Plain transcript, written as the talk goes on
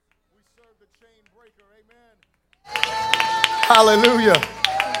the chain breaker. Amen. Hallelujah.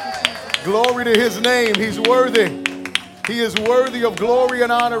 Glory to his name. He's worthy. He is worthy of glory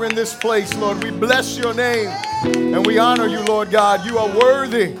and honor in this place, Lord. We bless your name and we honor you, Lord God. You are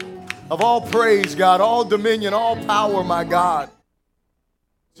worthy of all praise, God, all dominion, all power, my God.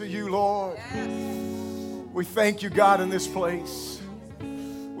 To you, Lord. We thank you, God, in this place.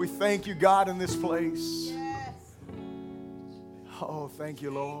 We thank you, God, in this place. Oh, thank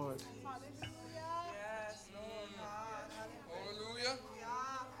you, Lord. Hallelujah.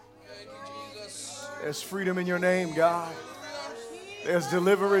 Thank you, Jesus. There's freedom in your name, God. There's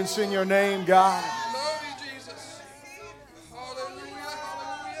deliverance in your name, God. Love you, Jesus. Hallelujah.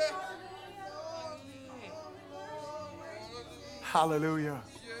 Hallelujah.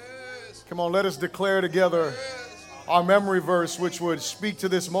 Yes. Come on, let us declare together our memory verse, which would speak to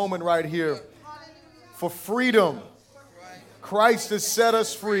this moment right here. For freedom, Christ has set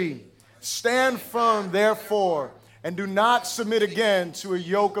us free. Stand firm, therefore, and do not submit again to a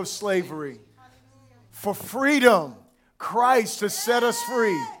yoke of slavery. For freedom, Christ has set us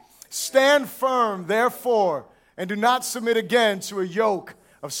free. Stand firm, therefore, and do not submit again to a yoke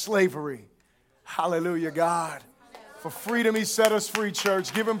of slavery. Hallelujah, God. For freedom, he set us free,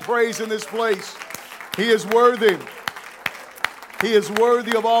 church. Give him praise in this place. He is worthy. He is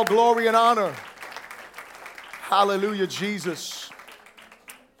worthy of all glory and honor. Hallelujah, Jesus.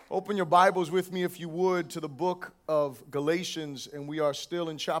 Open your Bibles with me, if you would, to the book of Galatians, and we are still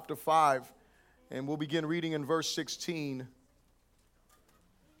in chapter 5, and we'll begin reading in verse 16.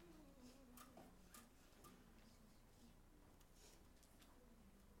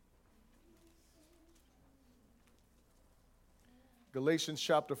 Galatians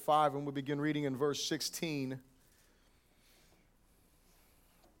chapter 5, and we'll begin reading in verse 16.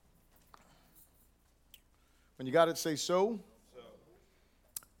 When you got it, say so.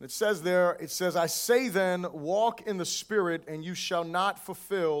 It says there, I say then, walk in the Spirit, and you shall not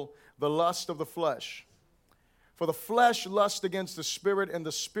fulfill the lust of the flesh. For the flesh lusts against the Spirit, and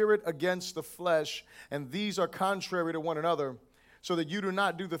the Spirit against the flesh, and these are contrary to one another, so that you do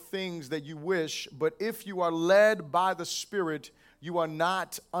not do the things that you wish. But if you are led by the Spirit, you are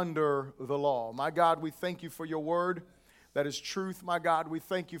not under the law. My God, we thank you for your word. That is truth, my God. We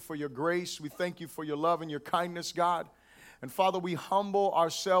thank you for your grace. We thank you for your love and your kindness, God. And Father, we humble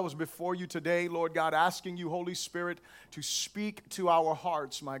ourselves before you today, Lord God, asking you, Holy Spirit, to speak to our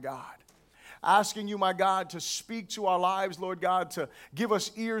hearts, my God. Asking you, my God, to speak to our lives, Lord God, to give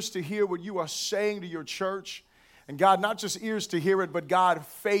us ears to hear what you are saying to your church. And God, not just ears to hear it, but God,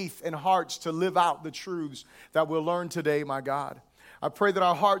 faith and hearts to live out the truths that we'll learn today, my God. I pray that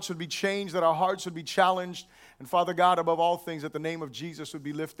our hearts would be changed, that our hearts would be challenged. And Father God, above all things, that the name of Jesus would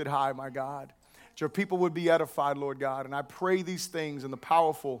be lifted high, my God. That your people would be edified, Lord God. And I pray these things in the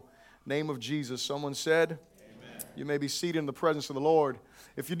powerful name of Jesus. Someone said, amen. You may be seated in the presence of the Lord.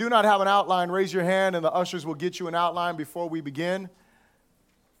 If you do not have an outline, raise your hand and the ushers will get you an outline before we begin.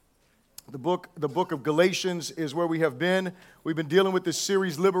 The book of Galatians is where we have been. We've been dealing with this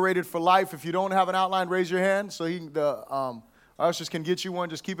series, Liberated for Life. If you don't have an outline, raise your hand so the ushers can get you one.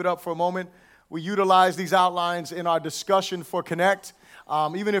 Just keep it up for a moment. We utilize these outlines in our discussion for Connect.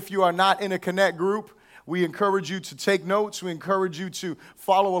 Even if you are not in a Connect group, we encourage you to take notes. We encourage you to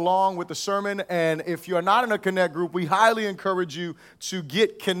follow along with the sermon. And if you are not in a Connect group, we highly encourage you to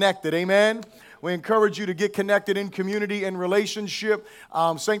get connected. Amen. We encourage you to get connected in community and relationship.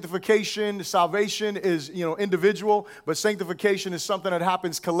 Sanctification, salvation is, individual, but sanctification is something that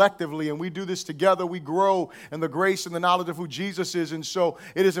happens collectively, and we do this together. We grow in the grace and the knowledge of who Jesus is, and so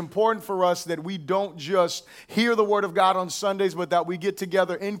it is important for us that we don't just hear the Word of God on Sundays, but that we get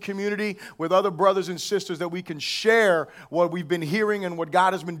together in community with other brothers and sisters that we can share what we've been hearing and what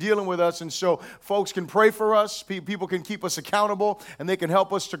God has been dealing with us, and so folks can pray for us, people can keep us accountable, and they can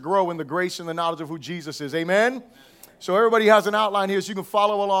help us to grow in the grace and the knowledge of who Jesus is. Amen? So everybody has an outline here so you can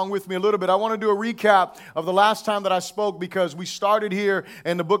follow along with me a little bit. I want to do a recap of the last time that I spoke because we started here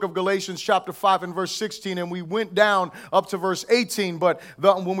in the book of Galatians chapter 5 and verse 16 and we went down up to verse 18. But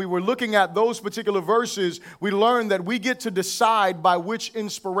when we were looking at those particular verses, we learned that we get to decide by which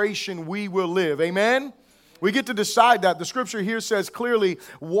inspiration we will live. Amen? We get to decide that. The scripture here says clearly,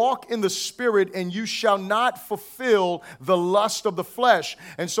 walk in the Spirit and you shall not fulfill the lust of the flesh.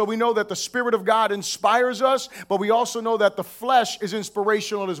 And so we know that the Spirit of God inspires us, but we also know that the flesh is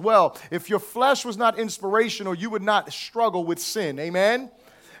inspirational as well. If your flesh was not inspirational, you would not struggle with sin. Amen?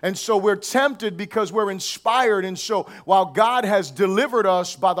 And so we're tempted because we're inspired. And so while God has delivered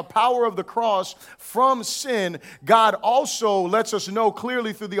us by the power of the cross from sin, God also lets us know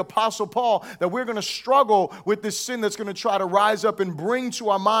clearly through the Apostle Paul that we're going to struggle with this sin that's going to try to rise up and bring to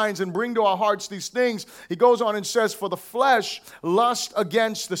our minds and bring to our hearts these things. He goes on and says, for the flesh lusts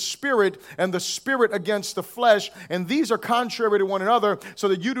against the spirit, and the spirit against the flesh, and these are contrary to one another, so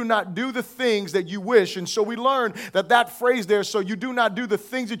that you do not do the things that you wish. And so we learn that phrase there, so you do not do the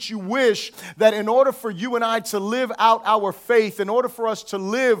things that you wish, that in order for you and I to live out our faith, in order for us to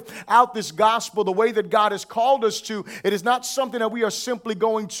live out this gospel the way that God has called us to, it is not something that we are simply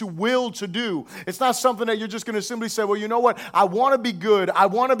going to will to do. It's not something that you're just going to simply say, well, you know what? I want to be good. I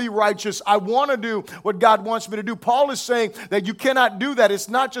want to be righteous. I want to do what God wants me to do. Paul is saying that you cannot do that. It's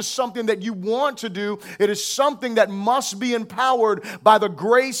not just something that you want to do. It is something that must be empowered by the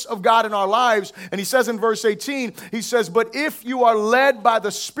grace of God in our lives. And he says in verse 18, he says, but if you are led by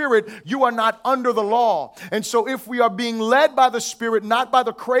the Spirit, you are not under the law. And so if we are being led by the Spirit, not by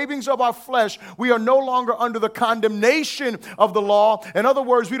the cravings of our flesh, we are no longer under the condemnation of the law. In other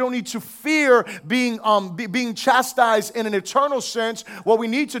words, we don't need to fear being chastised in an eternal sense. What we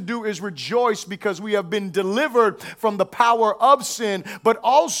need to do is rejoice because we have been delivered from the power of sin. But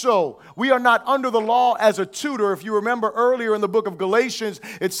also, we are not under the law as a tutor. If you remember earlier in the book of Galatians,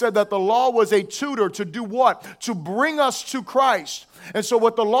 it said that the law was a tutor to do what? To bring us to Christ. And so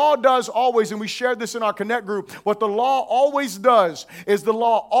what the law does always, and we shared this in our Connect group, what the law always does is the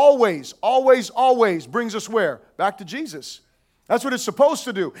law always brings us where? Back to Jesus. That's what it's supposed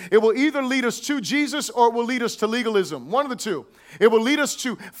to do. It will either lead us to Jesus or it will lead us to legalism. One of the two. It will lead us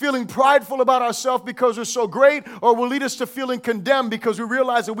to feeling prideful about ourselves because we're so great, or it will lead us to feeling condemned because we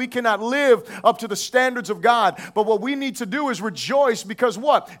realize that we cannot live up to the standards of God. But what we need to do is rejoice because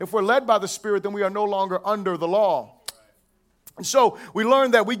what? If we're led by the Spirit, then we are no longer under the law. And so we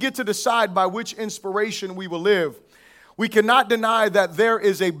learn that we get to decide by which inspiration we will live. We cannot deny that there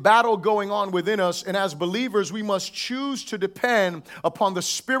is a battle going on within us, and as believers, we must choose to depend upon the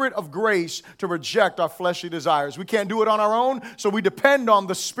Spirit of grace to reject our fleshly desires. We can't do it on our own, so we depend on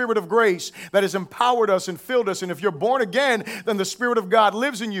the Spirit of grace that has empowered us and filled us. And if you're born again, then the Spirit of God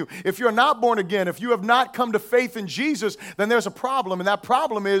lives in you. If you're not born again, if you have not come to faith in Jesus, then there's a problem, and that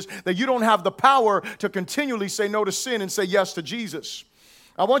problem is that you don't have the power to continually say no to sin and say yes to Jesus.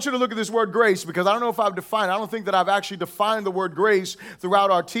 I want you to look at this word grace because I don't know if I've defined. I don't think that I've actually defined the word grace throughout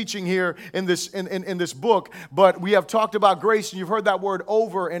our teaching here in this book. But we have talked about grace, and you've heard that word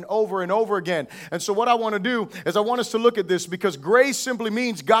over and over and over again. And so what I want to do is I want us to look at this because grace simply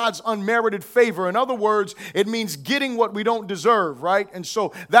means God's unmerited favor. In other words, it means getting what we don't deserve, right? And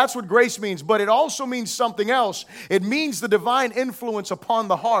so that's what grace means. But it also means something else. It means the divine influence upon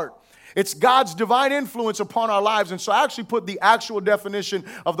the heart. It's God's divine influence upon our lives. And so I actually put the actual definition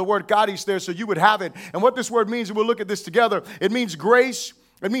of the word charis there so you would have it. And what this word means, and we'll look at this together, it means grace.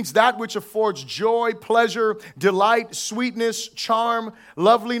 It means that which affords joy, pleasure, delight, sweetness, charm,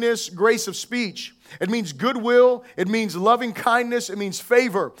 loveliness, grace of speech. It means goodwill. It means loving kindness. It means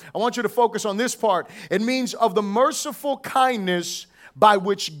favor. I want you to focus on this part. It means of the merciful kindness by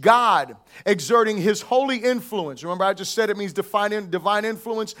which God, exerting his holy influence. Remember, I just said it means divine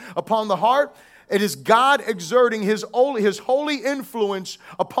influence upon the heart. It is God exerting his holy influence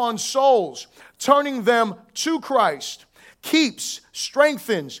upon souls, turning them to Christ. Keeps,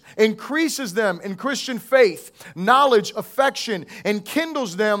 strengthens, increases them in Christian faith, knowledge, affection, and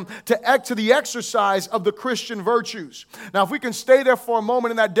kindles them to the exercise of the Christian virtues. Now, if we can stay there for a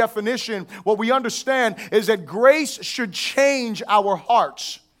moment in that definition, what we understand is that grace should change our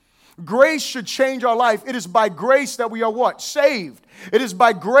hearts. Grace should change our life. It is by grace that we are what? Saved. It is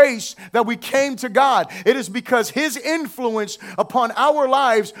by grace that we came to God. It is because his influence upon our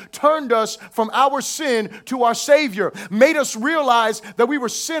lives turned us from our sin to our Savior, made us realize that we were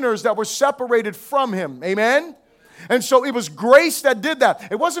sinners that were separated from him. Amen? And so it was grace that did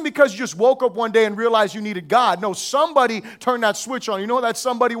that. It wasn't because you just woke up one day and realized you needed God. No, somebody turned that switch on. You know who that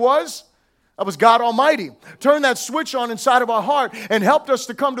somebody was? That was God Almighty. Turned that switch on inside of our heart and helped us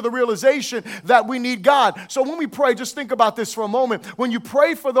to come to the realization that we need God. So when we pray, just think about this for a moment. When you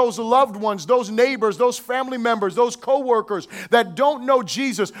pray for those loved ones, those neighbors, those family members, those co-workers that don't know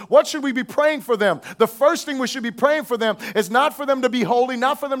Jesus, what should we be praying for them? The first thing we should be praying for them is not for them to be holy,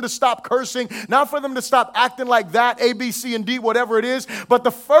 not for them to stop cursing, not for them to stop acting like that, A, B, C, and D, whatever it is. But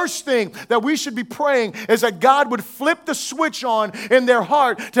the first thing that we should be praying is that God would flip the switch on in their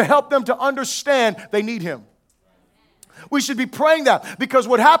heart to help them to understand they need him. We should be praying that, because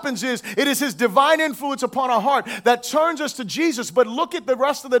what happens is it is His divine influence upon our heart that turns us to Jesus. But look at the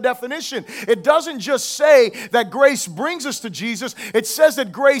rest of the definition. It doesn't just say that grace brings us to Jesus. It says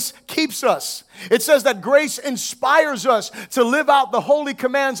that grace keeps us. It says that grace inspires us to live out the holy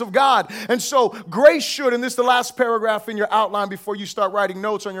commands of God. And so grace should, and this is the last paragraph in your outline before you start writing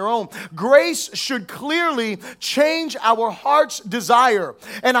notes on your own, grace should clearly change our heart's desire,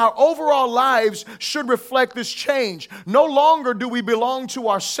 and our overall lives should reflect this change. No longer do we belong to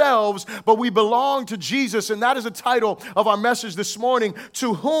ourselves, but we belong to Jesus. And that is the title of our message this morning.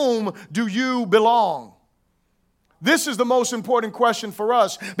 To whom do you belong? This is the most important question for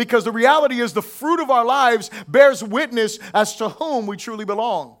us, because the reality is the fruit of our lives bears witness as to whom we truly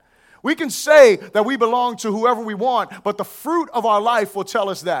belong. We can say that we belong to whoever we want, but the fruit of our life will tell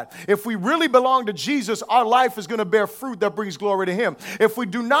us that. If we really belong to Jesus, our life is going to bear fruit that brings glory to Him. If we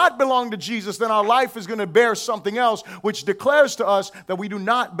do not belong to Jesus, then our life is going to bear something else, which declares to us that we do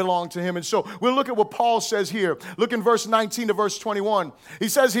not belong to Him. And so we'll look at what Paul says here. Look in verse 19 to verse 21. He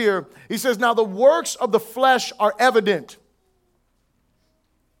says here, now the works of the flesh are evident,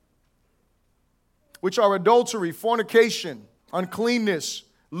 which are adultery, fornication, uncleanness,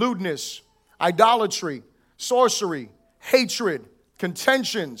 lewdness, idolatry, sorcery, hatred,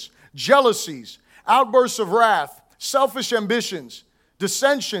 contentions, jealousies, outbursts of wrath, selfish ambitions,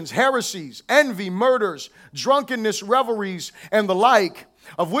 dissensions, heresies, envy, murders, drunkenness, revelries, and the like,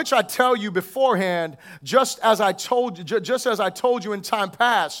 of which I tell you beforehand, just as I told you in time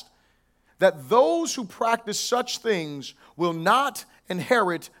past, that those who practice such things will not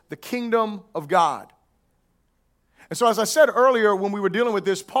inherit the kingdom of God. And so, as I said earlier when we were dealing with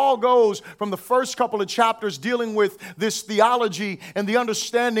this, Paul goes from the first couple of chapters dealing with this theology and the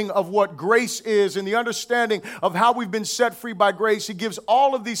understanding of what grace is and the understanding of how we've been set free by grace. He gives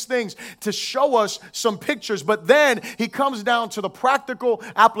all of these things to show us some pictures, but then he comes down to the practical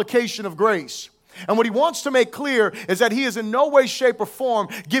application of grace. And what he wants to make clear is that he is in no way, shape, or form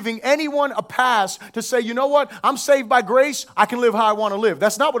giving anyone a pass to say, you know what, I'm saved by grace, I can live how I want to live.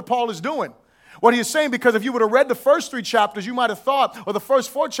 That's not what Paul is doing. What he is saying, because if you would have read the first 3 chapters, you might have thought, or the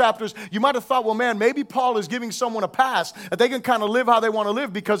first 4 chapters, you might have thought, well, man, maybe Paul is giving someone a pass, that they can kind of live how they want to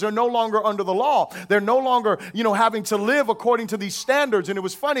live because they're no longer under the law. They're no longer, having to live according to these standards. And it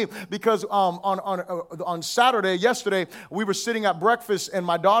was funny because on Saturday, yesterday, we were sitting at breakfast and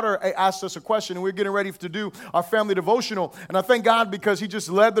my daughter asked us a question, and we were getting ready to do our family devotional. And I thank God because he just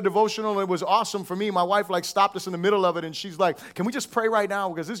led the devotional, and it was awesome for me. My wife stopped us in the middle of it, and she's like, can we just pray right now?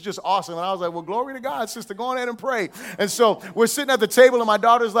 Because this is just awesome. And I was like, well, glory to God, sister, go on ahead and pray. And so we're sitting at the table, and my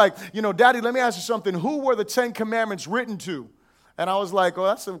daughter's like, Daddy, let me ask you something. Who were the 10 Commandments written to? And I was like, oh,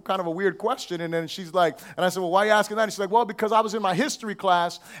 that's kind of a weird question. And then she's like, and I said, well, why are you asking that? And she's like, well, because I was in my history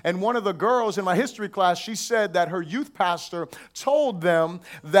class, and one of the girls in my history class, she said that her youth pastor told them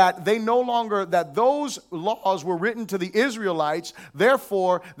that that those laws were written to the Israelites,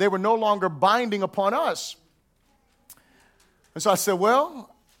 therefore they were no longer binding upon us. And so I said, well,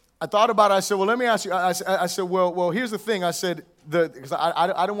 I thought about it. I said, well, let me ask you. I said, well, here's the thing. I said, because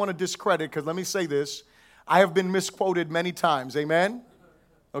I don't want to discredit, because let me say this. I have been misquoted many times. Amen?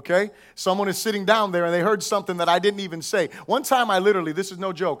 Okay? Someone is sitting down there and they heard something that I didn't even say. One time this is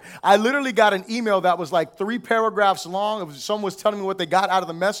no joke, I literally got an email that was 3 paragraphs long. Someone was telling me what they got out of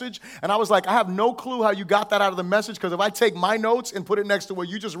the message. And I was like, I have no clue how you got that out of the message, because if I take my notes and put it next to what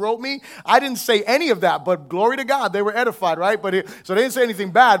you just wrote me, I didn't say any of that. But glory to God, they were edified, right? So they didn't say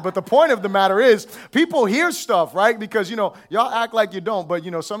anything bad. But the point of the matter is, people hear stuff, right? Because, y'all act like you don't. But,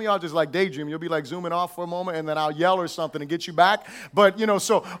 some of y'all just daydream. You'll be zooming off for a moment, and then I'll yell or something and get you back. But,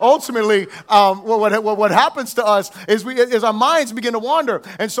 so ultimately, what happens to us is our minds begin to wander.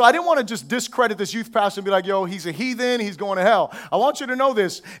 And so I didn't want to just discredit this youth pastor and be like, yo, he's a heathen, he's going to hell. I want you to know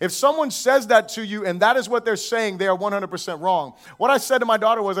this. If someone says that to you and that is what they're saying, they are 100% wrong. What I said to my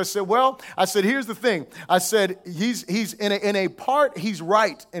daughter was, I said, here's the thing. I said, he's in a part, he's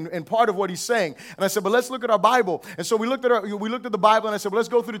right in part of what he's saying. And I said, but let's look at our Bible. And so we looked at the Bible, and I said, well, let's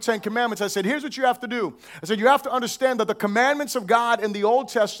go through the 10 Commandments. I said, here's what you have to do. I said, you have to understand that the commandments of God in the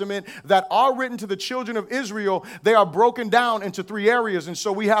Old Testament that are written to the children of Israel, they are broken down into 3 areas. And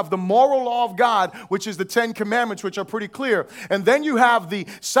so we have the moral law of God, which is the 10 Commandments, which are pretty clear. And then you have the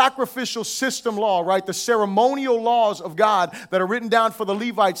sacrificial system law, right? The ceremonial laws of God that are written down for the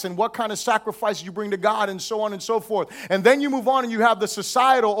Levites and what kind of sacrifices you bring to God and so on and so forth. And then you move on and you have the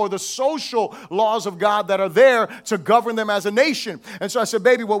societal or the social laws of God that are there to govern them as a nation. And so I said,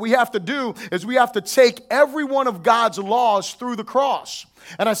 baby, what we have to do is we have to take every one of God's laws through the cross.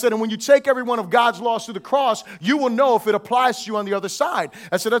 And I said, and when you take every one of God's laws to the cross, you will know if it applies to you on the other side.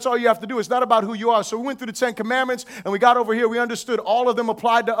 I said, that's all you have to do. It's not about who you are. So we went through the 10 Commandments, and we got over here. We understood all of them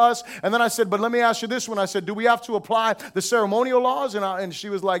applied to us. And then I said, but let me ask you this one. I said, do we have to apply the ceremonial laws? And she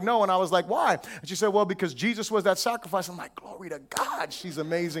was like, no. And I was like, why? And she said, well, because Jesus was that sacrifice. I'm like, glory to God. She's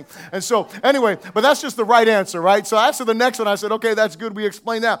amazing. And so anyway, but that's just the right answer, right? So after the next one, I said, okay, that's good. We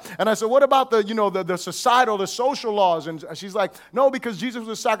explained that. And I said, what about the societal, the social laws? And she's like, no, because Jesus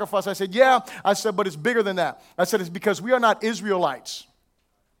was a sacrifice. I said, yeah. I said, but it's bigger than that. I said, it's because we are not Israelites.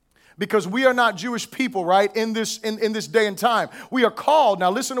 Because we are not Jewish people, right, in this day and time. We are called.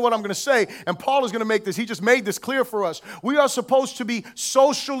 Now listen to what I'm going to say, and Paul is going to make this. He just made this clear for us. We are supposed to be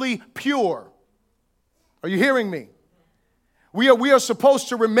socially pure. Are you hearing me? We are supposed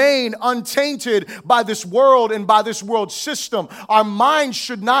to remain untainted by this world and by this world system. Our minds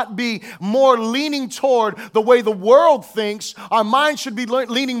should not be more leaning toward the way the world thinks. Our minds should be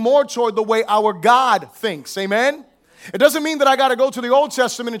leaning more toward the way our God thinks. Amen? It doesn't mean that I got to go to the Old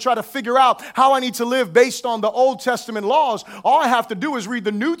Testament and try to figure out how I need to live based on the Old Testament laws. All I have to do is read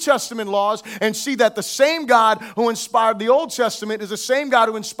the New Testament laws and see that the same God who inspired the Old Testament is the same God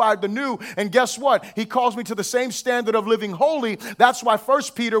who inspired the New. And guess what? He calls me to the same standard of living holy. That's why 1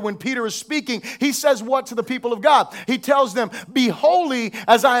 Peter, when Peter is speaking, he says what to the people of God? He tells them, be holy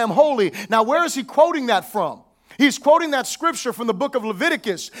as I am holy. Now, where is he quoting that from? He's quoting that scripture from the book of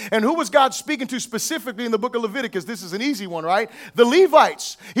Leviticus. And who was God speaking to specifically in the book of Leviticus? This is an easy one, right? The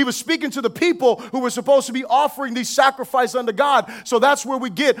Levites. He was speaking to the people who were supposed to be offering these sacrifices unto God. So that's where we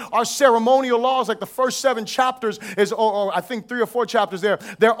get our ceremonial laws, like the first 7 chapters, or I think 3 or 4 chapters there.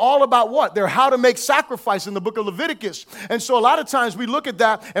 They're all about what? They're how to make sacrifice in the book of Leviticus. And so a lot of times we look at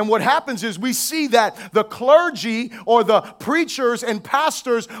that, and what happens is we see that the clergy or the preachers and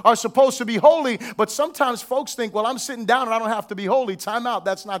pastors are supposed to be holy, but sometimes folks think, well, I'm sitting down and I don't have to be holy. Time out.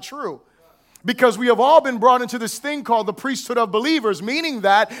 That's not true. Because we have all been brought into this thing called the priesthood of believers, meaning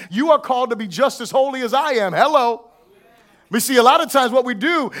that you are called to be just as holy as I am. Hello. We see a lot of times what we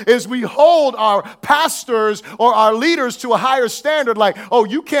do is we hold our pastors or our leaders to a higher standard, like, oh,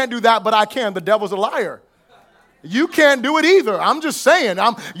 you can't do that, but I can. The devil's a liar. You can't do it either. I'm just saying.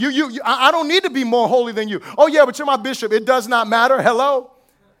 I don't need to be more holy than you. Oh, yeah, but you're my bishop. It does not matter. Hello.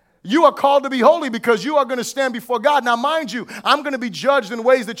 You are called to be holy because you are going to stand before God. Now, mind you, I'm going to be judged in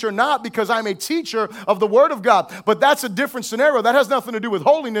ways that you're not because I'm a teacher of the Word of God. But that's a different scenario. That has nothing to do with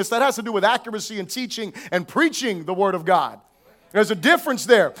holiness. That has to do with accuracy in teaching and preaching the Word of God. There's a difference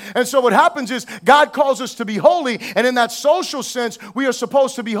there. And so what happens is God calls us to be holy. And in that social sense, we are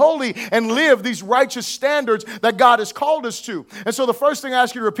supposed to be holy and live these righteous standards that God has called us to. And so the first thing I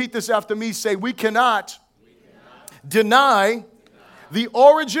ask you to repeat this after me, say, we cannot deny the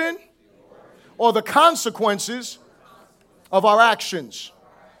origin or the consequences of our actions.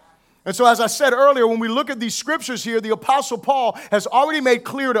 And so as I said earlier, when we look at these scriptures here, the Apostle Paul has already made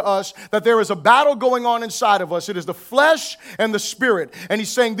clear to us that there is a battle going on inside of us. It is the flesh and the spirit. And he's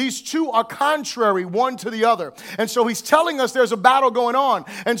saying these two are contrary one to the other. And so he's telling us there's a battle going on.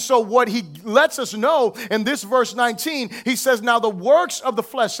 And so what he lets us know in this verse 19, he says, now the works of the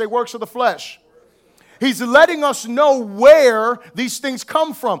flesh, say works of the flesh. He's letting us know where these things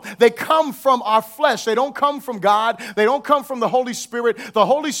come from. They come from our flesh. They don't come from God. They don't come from the Holy Spirit. The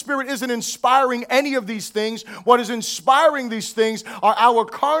Holy Spirit isn't inspiring any of these things. What is inspiring these things are our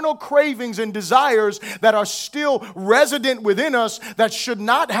carnal cravings and desires that are still resident within us that should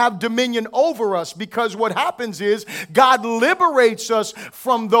not have dominion over us, because what happens is God liberates us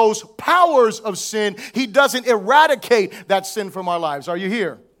from those powers of sin. He doesn't eradicate that sin from our lives. Are you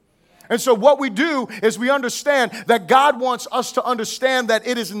here? And so what we do is we understand that God wants us to understand that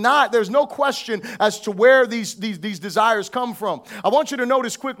it is not, there's no question as to where these desires come from. I want you to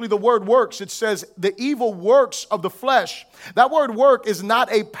notice quickly the word works. It says the evil works of the flesh. That word work is not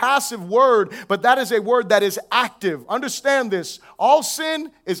a passive word, but that is a word that is active. Understand this. All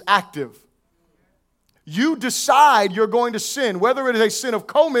sin is active. You decide you're going to sin, whether it is a sin of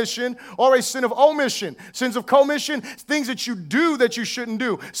commission or a sin of omission. Sins of commission, things that you do that you shouldn't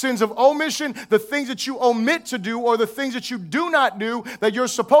do. Sins of omission, the things that you omit to do or the things that you do not do that you're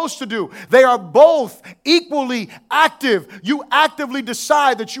supposed to do. They are both equally active. You actively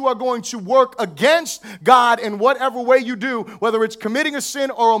decide that you are going to work against God in whatever way you do, whether it's committing a sin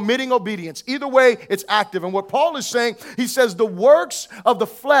or omitting obedience. Either way, it's active. And what Paul is saying, he says the works of the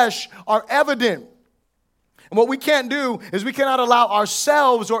flesh are evident. And what we can't do is we cannot allow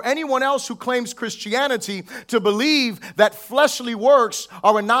ourselves or anyone else who claims Christianity to believe that fleshly works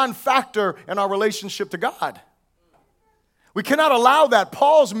are a non-factor in our relationship to God. We cannot allow that.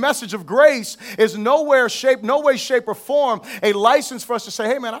 Paul's message of grace is no way, shape, or form a license for us to say,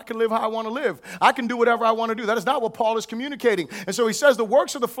 hey, man, I can live how I want to live. I can do whatever I want to do. That is not what Paul is communicating. And so he says the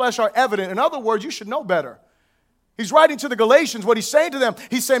works of the flesh are evident. In other words, you should know better. He's writing to the Galatians. What he's saying to them,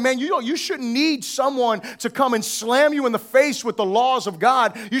 he's saying, man, you shouldn't need someone to come and slam you in the face with the laws of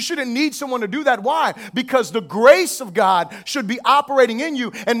God. You shouldn't need someone to do that. Why? Because the grace of God should be operating in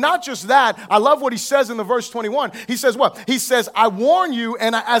you. And not just that, I love what he says in the verse 21. He says what? He says, I warn you,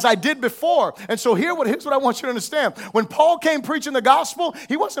 and as I did before. And so here's what I want you to understand. When Paul came preaching the gospel,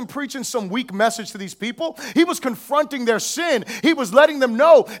 he wasn't preaching some weak message to these people. He was confronting their sin. He was letting them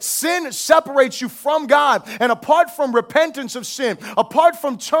know sin separates you from God. And apart from repentance of sin, apart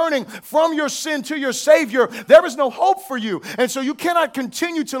from turning from your sin to your Savior, there is no hope for you. And so you cannot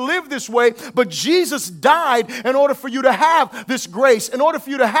continue to live this way, but Jesus died in order for you to have this grace, in order for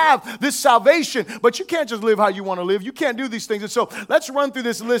you to have this salvation. But you can't just live how you want to live. You can't do these things. And so let's run through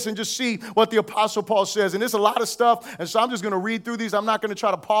this list and just see what the Apostle Paul says. And there's a lot of stuff, and so I'm just going to read through these. I'm not going to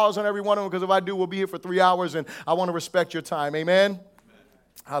try to pause on every one of them, because if I do, we'll be here for 3 hours, and I want to respect your time. Amen?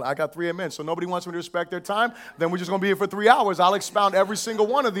 I got 3 amens, so nobody wants me to respect their time. Then we're just going to be here for 3 hours. I'll expound every single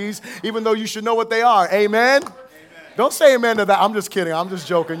one of these, even though you should know what they are. Amen? Don't say amen to that. I'm just kidding. I'm just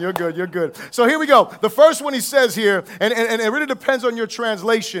joking. You're good. You're good. So here we go. The first one he says here, and it really depends on your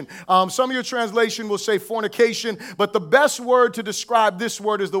translation. Some of your translation will say fornication, but the best word to describe this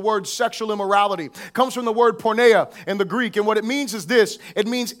word is the word sexual immorality. It comes from the word porneia in the Greek, and what it means is this. It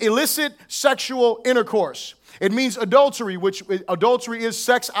means illicit sexual intercourse. It means adultery, which adultery is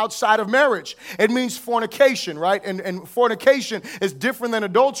sex outside of marriage. It means fornication, right? And fornication is different than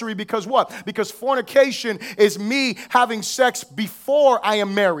adultery because what? Because fornication is me having sex before I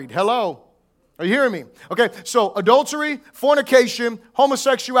am married. Hello? Are you hearing me? Okay, so adultery, fornication,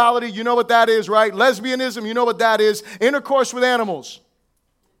 homosexuality, you know what that is, right? Lesbianism, you know what that is. Intercourse with animals.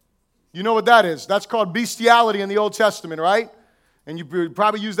 You know what that is. That's called bestiality in the Old Testament, right? And you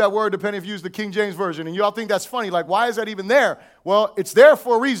probably use that word depending if you use the King James Version. And you all think that's funny. Like, why is that even there? Well, it's there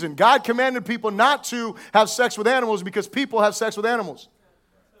for a reason. God commanded people not to have sex with animals because people have sex with animals.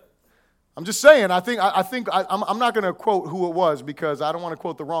 I'm just saying, I'm not going to quote who it was because I don't want to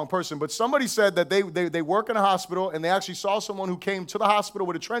quote the wrong person. But somebody said that they work in a hospital and they actually saw someone who came to the hospital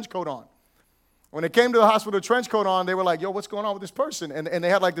with a trench coat on. When they came to the hospital with a trench coat on, they were like, yo, what's going on with this person? And they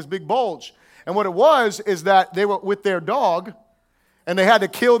had like this big bulge. And what it was is that they were with their dog. And they had to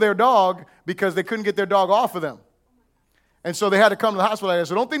kill their dog because they couldn't get their dog off of them. And so they had to come to the hospital.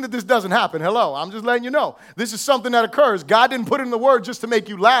 So don't think that this doesn't happen. Hello, I'm just letting you know. This is something that occurs. God didn't put it in the word just to make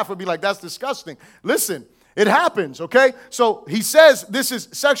you laugh or be like, that's disgusting. Listen, it happens, okay? So he says this is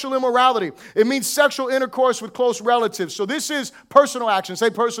sexual immorality. It means sexual intercourse with close relatives. So this is personal action. Say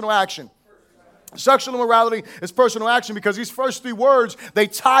personal action. Sexual immorality is personal action because these first 3 words, they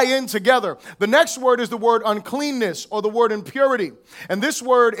tie in together. The next word is the word uncleanness or the word impurity. And this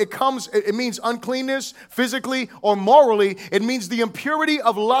word, it means uncleanness physically or morally. It means the impurity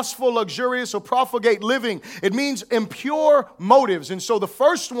of lustful, luxurious, or profligate living. It means impure motives. And so the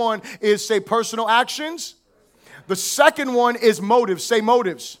first one is, say, personal actions. The second one is motives. Say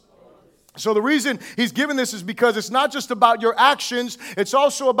motives. So the reason he's given this is because it's not just about your actions, it's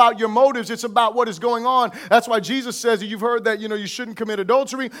also about your motives. It's about what is going on. That's why Jesus says, you've heard that, you shouldn't commit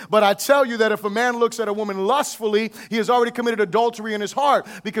adultery, but I tell you that if a man looks at a woman lustfully, he has already committed adultery in his heart,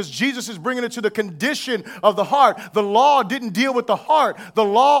 because Jesus is bringing it to the condition of the heart. The law didn't deal with the heart. The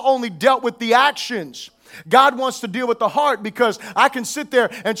law only dealt with the actions. God wants to deal with the heart, because I can sit there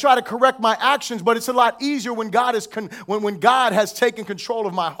and try to correct my actions, but it's a lot easier when God has taken control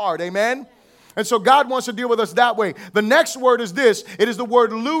of my heart. Amen? And so God wants to deal with us that way. The next word is this. It is the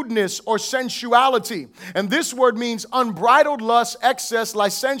word lewdness or sensuality. And this word means unbridled lust, excess,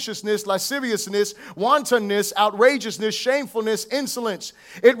 licentiousness, lasciviousness, wantonness, outrageousness, shamefulness, insolence.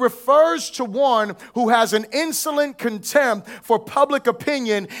 It refers to one who has an insolent contempt for public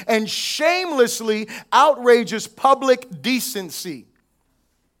opinion and shamelessly outrages public decency.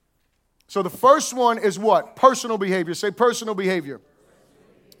 So the first one is what? Personal behavior. Say personal behavior.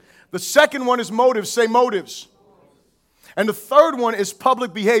 The second one is motives. Say motives. And the third one is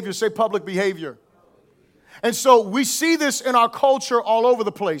public behavior. Say public behavior. And so we see this in our culture all over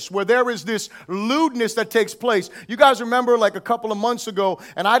the place, where there is this lewdness that takes place. You guys remember like a couple of months ago,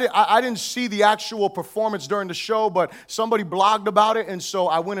 and I didn't see the actual performance during the show, but somebody blogged about it, and so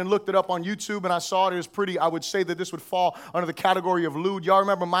I went and looked it up on YouTube, and I saw it. It was pretty, I would say that this would fall under the category of lewd. Y'all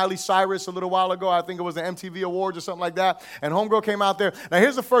remember Miley Cyrus a little while ago? I think it was the MTV Awards or something like that, and Homegirl came out there. Now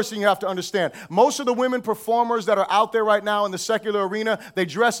here's the first thing you have to understand. Most of the women performers that are out there right now in the secular arena, they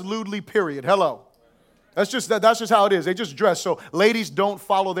dress lewdly, period. Hello. That's just how it is. They just dress. So ladies, don't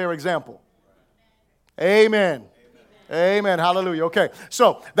follow their example. Amen. Amen. Hallelujah. Okay.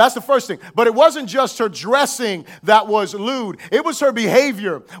 So that's the first thing. But it wasn't just her dressing that was lewd. It was her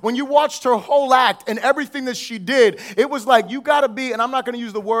behavior. When you watched her whole act and everything that she did, it was like you got to be, and I'm not going to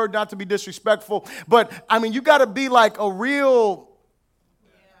use the word not to be disrespectful, but I mean, you got to be like a real,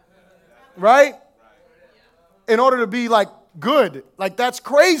 right? In order to be like good. Like that's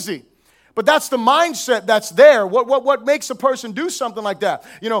crazy. But that's the mindset that's there. What makes a person do something like that?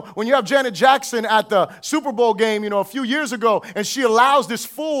 You know, when you have Janet Jackson at the Super Bowl game, a few years ago, and she allows this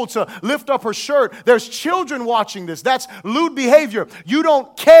fool to lift up her shirt, there's children watching this. That's lewd behavior. You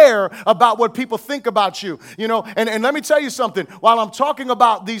don't care about what people think about you, And let me tell you something. While I'm talking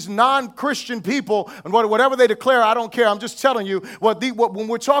about these non-Christian people and whatever they declare, I don't care. I'm just telling you, when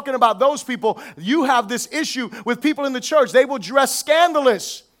we're talking about those people, you have this issue with people in the church. They will dress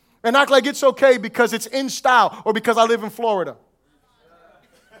scandalous and act like it's okay because it's in style or because I live in Florida.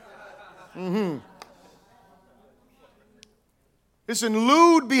 It's in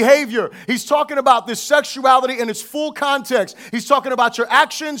lewd behavior. He's talking about this sexuality in its full context. He's talking about your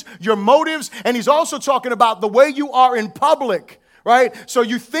actions, your motives, and he's also talking about the way you are in public. Right? So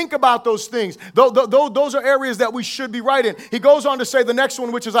you think about those things. Those are areas that we should be right in. He goes on to say the next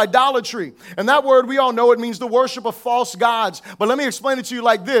one, which is idolatry. And that word, we all know it means the worship of false gods. But let me explain it to you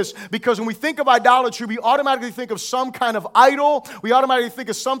like this. Because when we think of idolatry, we automatically think of some kind of idol. We automatically think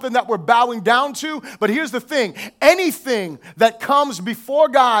of something that we're bowing down to. But here's the thing. Anything that comes before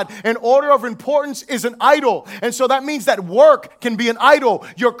God in order of importance is an idol. And so that means that work can be an idol.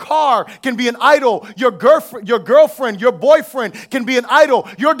 Your car can be an idol. Your girlfriend, your boyfriend can be an idol.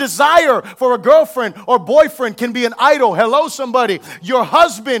 Your desire for a girlfriend or boyfriend can be an idol. Hello, somebody. Your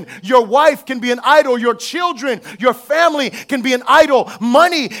husband, your wife can be an idol. Your children, your family can be an idol.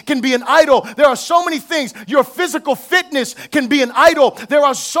 Money can be an idol. There are so many things. Your physical fitness can be an idol. There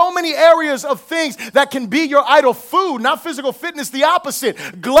are so many areas of things that can be your idol. Food, not physical fitness, the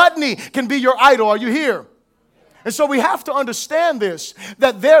opposite. Gluttony can be your idol. Are you here? And so we have to understand this,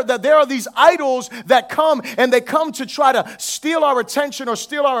 that there are these idols that come, and they come to try to steal our attention or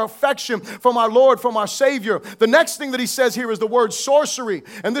steal our affection from our Lord, from our Savior. The next thing that he says here is the word sorcery.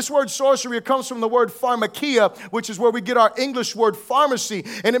 And this word sorcery, it comes from the word pharmakia, which is where we get our English word pharmacy.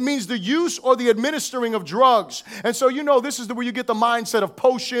 And it means the use or the administering of drugs. And so this is where you get the mindset of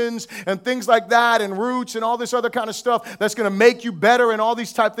potions and things like that, and roots and all this other kind of stuff that's going to make you better and all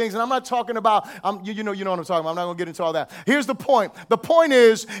these type things. And I'm not talking about, you know what I'm talking about. I'm not going to get into all that. Here's the point. The point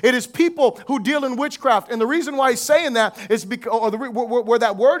is, it is people who deal in witchcraft. And the reason why he's saying that is because, where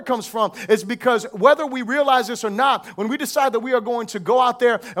that word comes from, is because whether we realize this or not, when we decide that we are going to go out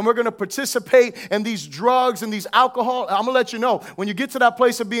there and we're going to participate in these drugs and these alcohol, I'm going to let you know, when you get to that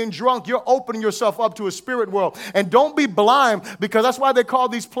place of being drunk, you're opening yourself up to a spirit world. And don't be blind, because that's why they call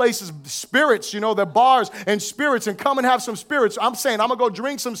these places spirits. They're bars and spirits, and come and have some spirits. I'm saying I'm going to go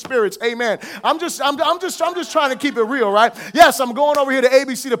drink some spirits. Amen. I'm just trying to keep it real, right? Yes, I'm going over here to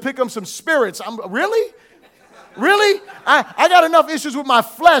ABC to pick up some spirits. Really? I got enough issues with my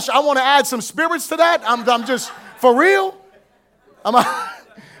flesh. I want to add some spirits to that. I'm just, for real? Come on.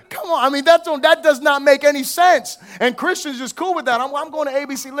 I mean, that does not make any sense. And Christians just cool with that. I'm going to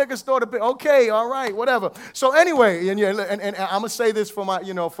ABC liquor store to pick. Okay, all right, whatever. So anyway, and I'm going to say this for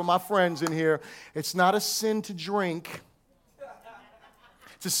my friends in here. It's not a sin to drink.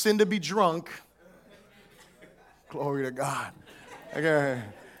 It's a sin to be drunk. Glory to God. Okay.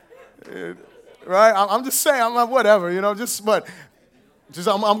 Right? I'm just saying, I'm like, whatever, I'm going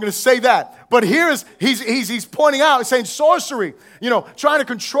to say that. But he's pointing out, saying sorcery, trying to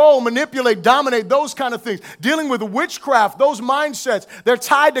control, manipulate, dominate, those kind of things. Dealing with witchcraft, those mindsets, they're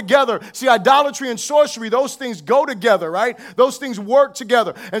tied together. See, idolatry and sorcery, those things go together, right? Those things work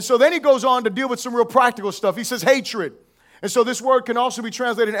together. And so then he goes on to deal with some real practical stuff. He says hatred. And so this word can also be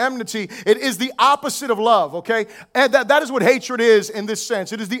translated enmity. It is the opposite of love, okay? And that is what hatred is in this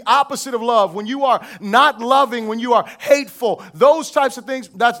sense. It is the opposite of love. When you are not loving, when you are hateful, those types of things,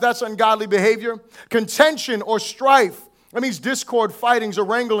 that's ungodly behavior. Contention or strife. That means discord, fightings, or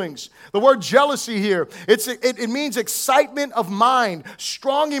wranglings. The word jealousy here, it means excitement of mind,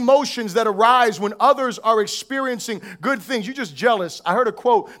 strong emotions that arise when others are experiencing good things. You're just jealous. I heard a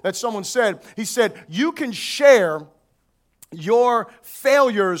quote that someone said. He said, you can share your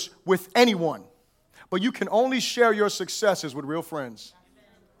failures with anyone, but you can only share your successes with real friends.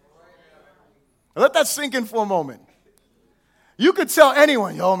 Now let that sink in for a moment. You could tell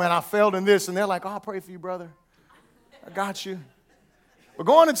anyone, yo, man, I failed in this, and they're like, oh, I'll pray for you, brother. I got you. But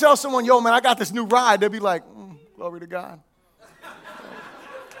go on and tell someone, yo, man, I got this new ride. They'll be like, glory to God.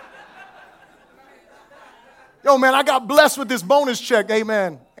 Yo, man, I got blessed with this bonus check.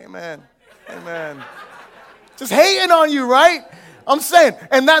 Amen. Amen. Amen. Just hating on you, right? I'm saying,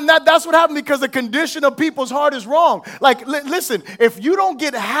 and that's what happened because the condition of people's heart is wrong. Like, listen, if you don't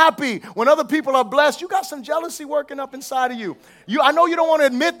get happy when other people are blessed, you got some jealousy working up inside of you. I know you don't want to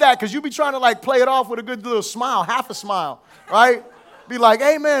admit that because you be trying to like play it off with a good little smile, half a smile, right? Be like,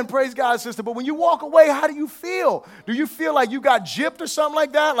 amen, praise God, sister. But when you walk away, how do you feel? Do you feel like you got gypped or something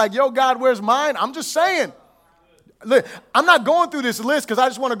like that? Like, yo, God, where's mine? I'm just saying. Look, I'm not going through this list because I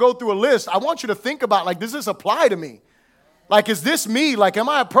just want to go through a list. I want you to think about, like, does this apply to me? Like, is this me? Like, am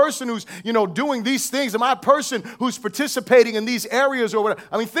I a person who's, doing these things? Am I a person who's participating in these areas or whatever?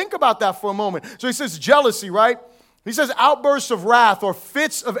 I mean, think about that for a moment. So he says jealousy, right? He says outbursts of wrath or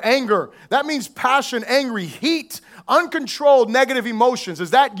fits of anger. That means passion, angry, heat, uncontrolled negative emotions. Is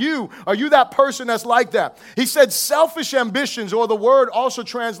that you? Are you that person that's like that? He said selfish ambitions, or the word also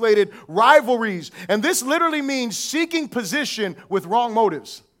translated rivalries. And this literally means seeking position with wrong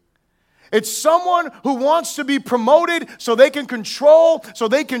motives. It's someone who wants to be promoted so they can control, so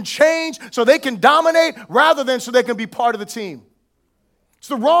they can change, so they can dominate, rather than so they can be part of the team. It's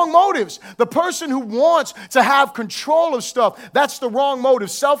the wrong motives. The person who wants to have control of stuff, that's the wrong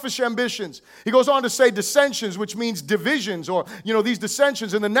motive, selfish ambitions. He goes on to say dissensions, which means divisions or, these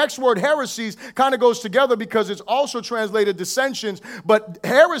dissensions. And the next word, heresies, kind of goes together because it's also translated dissensions. But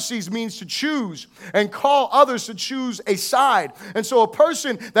heresies means to choose and call others to choose a side. And so a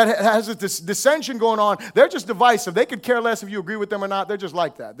person that has this dissension going on, they're just divisive. They could care less if you agree with them or not. They're just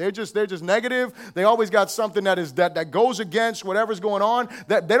like that. They're just negative. They always got something that goes against whatever's going on.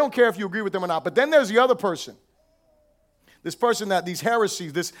 That they don't care if you agree with them or not. But then there's the other person. This person that these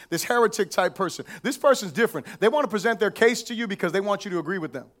heresies, this heretic type person. This person's different. They want to present their case to you because they want you to agree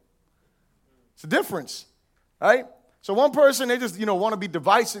with them. It's a difference, right? So one person, they just, want to be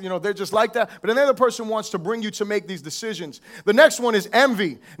divisive. They're just like that. But another person wants to bring you to make these decisions. The next one is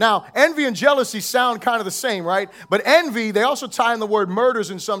envy. Now, envy and jealousy sound kind of the same, right? But envy, they also tie in the word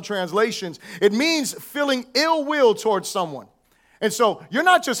murders in some translations. It means feeling ill will towards someone. And so you're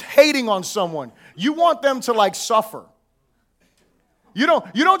not just hating on someone. You want them to like suffer. You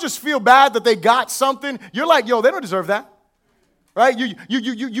don't just feel bad that they got something. You're like, yo, they don't deserve that. Right?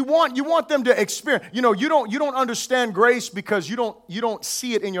 You want them to experience. You don't understand grace because you don't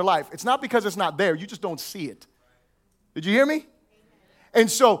see it in your life. It's not because it's not there. You just don't see it. Did you hear me? And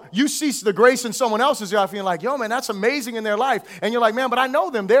so you see the grace in someone else's life, feeling like, yo, man, that's amazing in their life. And you're like, man, but I know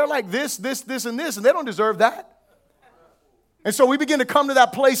them. They're like this, and this, and they don't deserve that. And so we begin to come to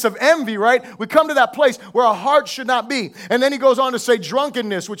that place of envy, right? We come to that place where our heart should not be. And then he goes on to say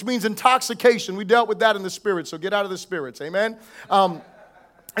drunkenness, which means intoxication. We dealt with that in the spirit, so get out of the spirits, amen?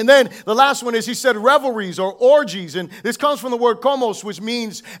 And then the last one is he said revelries or orgies. And this comes from the word komos, which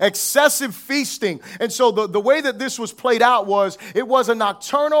means excessive feasting. And so the way that this was played out was it was a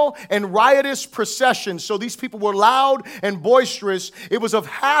nocturnal and riotous procession. So these people were loud and boisterous. It was of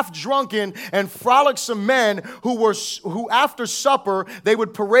half-drunken and frolicsome men who after supper, they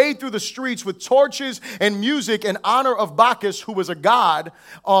would parade through the streets with torches and music in honor of Bacchus, who was a god,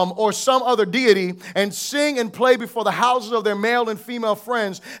 or some other deity, and sing and play before the houses of their male and female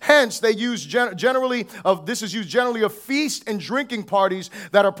friends. Hence, they use generally of feast and drinking parties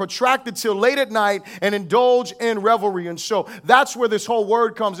that are protracted till late at night and indulge in revelry. And so that's where this whole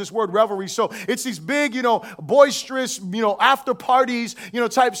word comes, this word revelry. So it's these big, boisterous, after parties,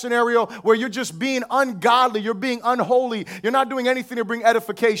 type scenario where you're just being ungodly, you're being unholy, you're not doing anything to bring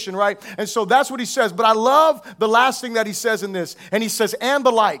edification, right? And so that's what he says. But I love the last thing that he says in this. And he says, and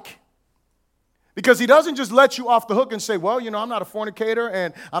the like. Because he doesn't just let you off the hook and say, well, I'm not a fornicator,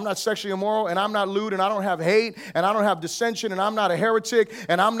 and I'm not sexually immoral, and I'm not lewd, and I don't have hate, and I don't have dissension, and I'm not a heretic,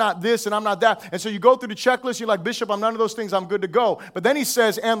 and I'm not this, and I'm not that. And so you go through the checklist, you're like, Bishop, I'm none of those things, I'm good to go. But then he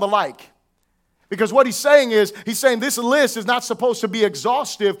says, and the like. Because what he's saying this list is not supposed to be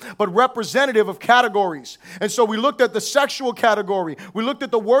exhaustive, but representative of categories. And so we looked at the sexual category, we looked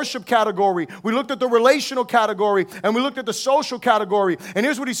at the worship category, we looked at the relational category, and we looked at the social category. And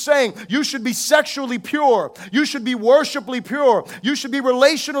here's what he's saying. You should be sexually pure. You should be worshiply pure. You should be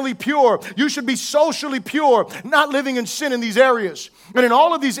relationally pure. You should be socially pure, not living in sin in these areas. And in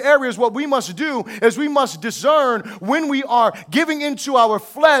all of these areas, what we must do is we must discern when we are giving into our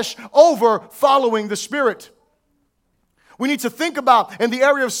flesh over following the Spirit. We need to think about in the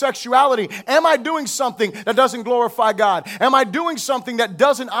area of sexuality, am I doing something that doesn't glorify God? Am I doing something that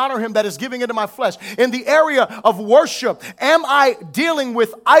doesn't honor Him, that is giving into my flesh? In the area of worship, am I dealing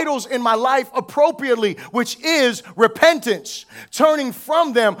with idols in my life appropriately, which is repentance, turning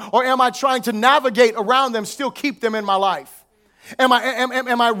from them, or am I trying to navigate around them, still keep them in my life? Am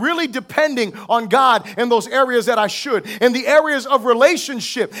I really depending on God in those areas that I should? In the areas of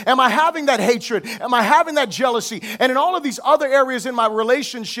relationship, am I having that hatred? Am I having that jealousy? And in all of these other areas in my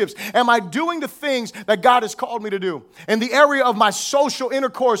relationships, am I doing the things that God has called me to do? In the area of my social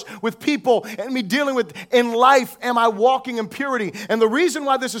intercourse with people and me dealing with in life, am I walking in purity? And the reason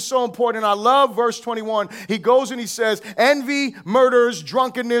why this is so important, I love verse 21. He goes and he says, envy, murders,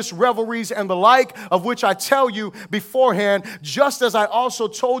 drunkenness, revelries, and the like, of which I tell you beforehand, just as I also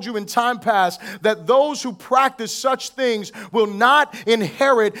told you in time past, that those who practice such things will not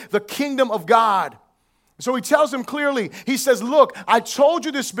inherit the kingdom of God. So he tells them clearly, he says, look, I told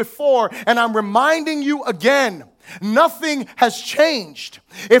you this before, and I'm reminding you again. Nothing has changed.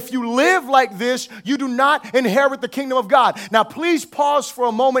 If you live like this, you do not inherit the kingdom of God. Now, please pause for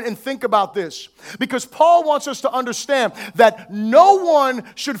a moment and think about this, because Paul wants us to understand that no one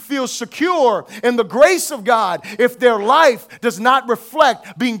should feel secure in the grace of God if their life does not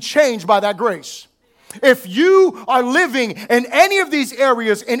reflect being changed by that grace. If you are living in any of these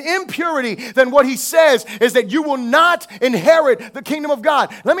areas in impurity, then what he says is that you will not inherit the kingdom of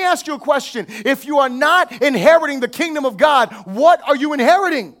God. Let me ask you a question. If you are not inheriting the kingdom of God, what are you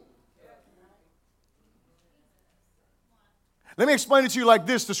inheriting? Let me explain it to you like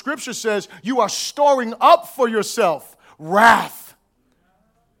this. The scripture says you are storing up for yourself wrath.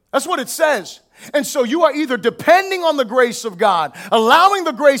 That's what it says. And so you are either depending on the grace of God, allowing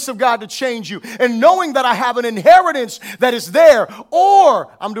the grace of God to change you, and knowing that I have an inheritance that is there,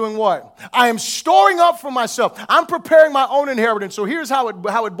 or I'm doing what? I am storing up for myself. I'm preparing my own inheritance. So here's how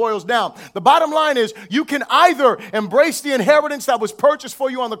it boils down. The bottom line is you can either embrace the inheritance that was purchased for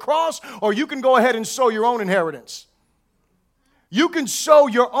you on the cross, or you can go ahead and sow your own inheritance. You can sow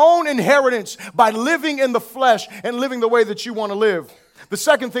your own inheritance by living in the flesh and living the way that you want to live. The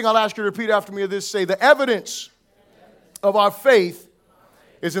second thing I'll ask you to repeat after me is this. Say, the evidence of our faith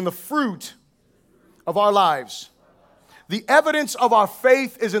is in the fruit of our lives. The evidence of our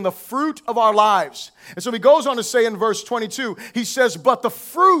faith is in the fruit of our lives. And so he goes on to say in verse 22, he says, but the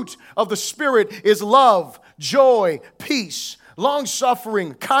fruit of the Spirit is love, joy, peace,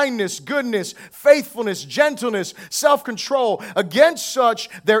 long-suffering, kindness, goodness, faithfulness, gentleness, self-control. Against such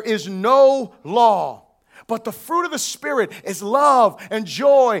there is no law. But the fruit of the Spirit is love and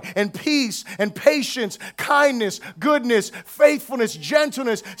joy and peace and patience, kindness, goodness, faithfulness,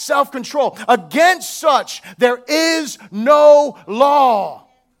 gentleness, self-control. Against such there is no law.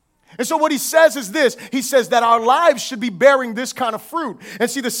 And so what he says is this. He says that our lives should be bearing this kind of fruit.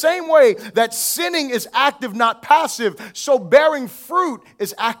 And see, the same way that sinning is active, not passive, so bearing fruit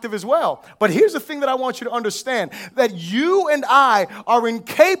is active as well. But here's the thing that I want you to understand, that you and I are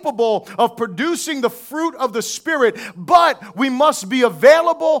incapable of producing the fruit of the Spirit, but we must be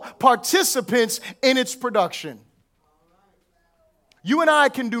available participants in its production. You and I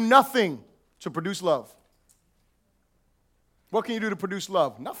can do nothing to produce love. What can you do to produce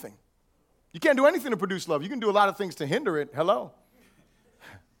love? Nothing. You can't do anything to produce love. You can do a lot of things to hinder it. Hello.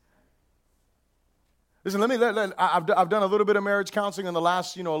 Listen, I've done a little bit of marriage counseling in the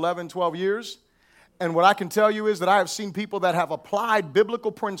last, 11, 12 years. And what I can tell you is that I have seen people that have applied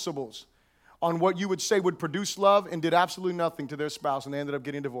biblical principles on what you would say would produce love and did absolutely nothing to their spouse, and they ended up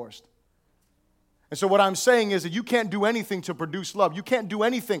getting divorced. And so what I'm saying is that you can't do anything to produce love. You can't do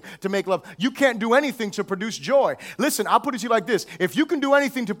anything to make love. You can't do anything to produce joy. Listen, I'll put it to you like this. If you can do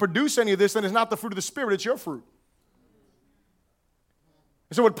anything to produce any of this, then it's not the fruit of the Spirit, it's your fruit.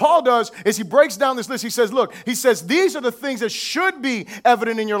 And so what Paul does is he breaks down this list. He says, look, these are the things that should be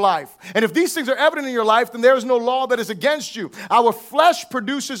evident in your life. And if these things are evident in your life, then there is no law that is against you. Our flesh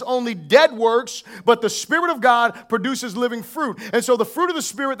produces only dead works, but the Spirit of God produces living fruit. And so the fruit of the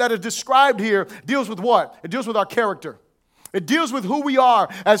Spirit that is described here deals with what? It deals with our character. It deals with who we are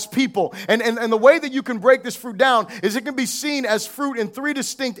as people. And the way that you can break this fruit down is it can be seen as fruit in three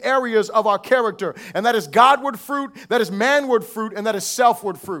distinct areas of our character. And that is Godward fruit, that is manward fruit, and that is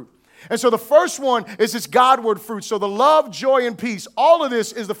selfward fruit. And so the first one is this Godward fruit. So the love, joy, and peace. All of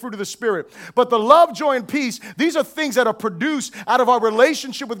this is the fruit of the Spirit. But the love, joy, and peace, these are things that are produced out of our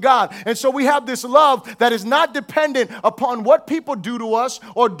relationship with God. And so we have this love that is not dependent upon what people do to us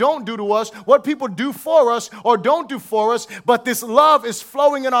or don't do to us, what people do for us or don't do for us. But this love is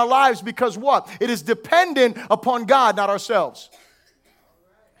flowing in our lives because what? It is dependent upon God, not ourselves.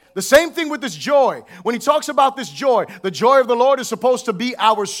 The same thing with this joy. When he talks about this joy, the joy of the Lord is supposed to be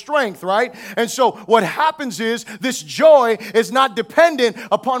our strength, right? And so what happens is this joy is not dependent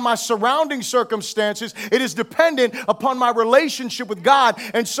upon my surrounding circumstances. It is dependent upon my relationship with God.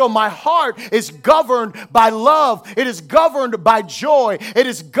 And so my heart is governed by love. It is governed by joy. It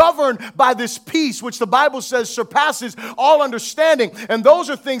is governed by this peace, which the Bible says surpasses all understanding. And those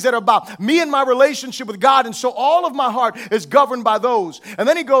are things that are about me and my relationship with God. And so all of my heart is governed by those. And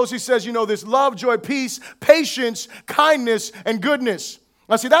then he says, this love, joy, peace, patience, kindness, and goodness.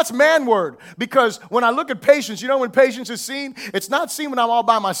 Now, see, that's man word, because when I look at patience, when patience is seen? It's not seen when I'm all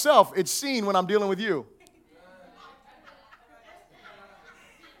by myself. It's seen when I'm dealing with you.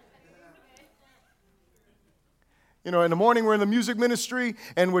 In the morning we're in the music ministry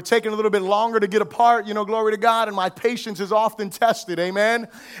and we're taking a little bit longer to get apart, glory to God, and my patience is often tested, amen?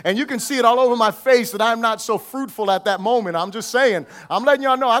 And you can see it all over my face that I'm not so fruitful at that moment. I'm just saying, I'm letting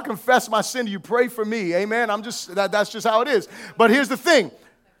y'all know I confess my sin to you. Pray for me, amen? That's just how it is. But here's the thing.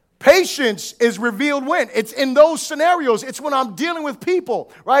 Patience is revealed when? It's in those scenarios. It's when I'm dealing with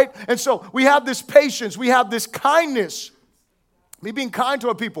people, right? And so we have this patience. We have this kindness. Me being kind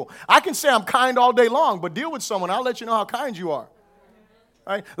to people. I can say I'm kind all day long, but deal with someone. I'll let you know how kind you are.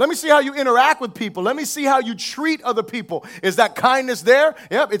 Right? Let me see how you interact with people. Let me see how you treat other people. Is that kindness there?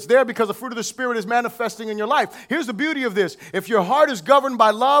 Yep, it's there because the fruit of the Spirit is manifesting in your life. Here's the beauty of this. If your heart is governed by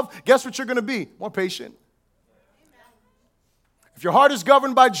love, guess what you're going to be? More patient. If your heart is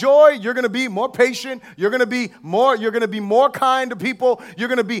governed by joy, you're going to be more patient. You're going to be more kind to people. You're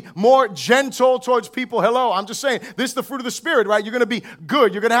going to be more gentle towards people. Hello, I'm just saying, this is the fruit of the Spirit, right? You're going to be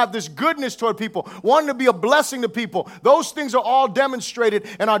good. You're going to have this goodness toward people, wanting to be a blessing to people. Those things are all demonstrated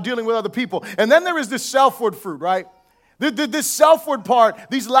in our dealing with other people. And then there is this selfward fruit, right? This selfward part,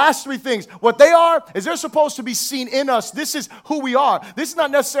 these last three things, what they are is they're supposed to be seen in us. This is who we are. This is not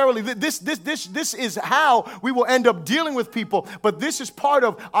necessarily, this is how we will end up dealing with people, but this is part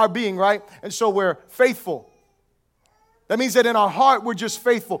of our being, right? And so we're faithful. That means that in our heart, we're just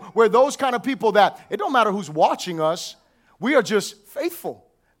faithful. We're those kind of people that it don't matter who's watching us, we are just faithful.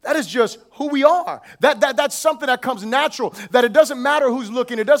 That is just who we are. That's something that comes natural. That it doesn't matter who's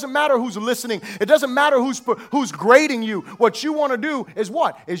looking. It doesn't matter who's listening. It doesn't matter who's grading you. What you want to do is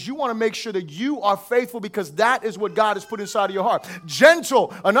what? Is you want to make sure that you are faithful because that is what God has put inside of your heart.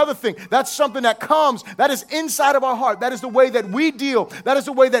 Gentle, another thing. That's something that comes. That is inside of our heart. That is the way that we deal. That is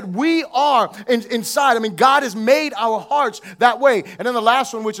the way that we are inside. I mean, God has made our hearts that way. And then the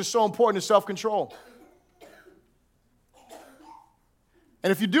last one, which is so important, is self-control. And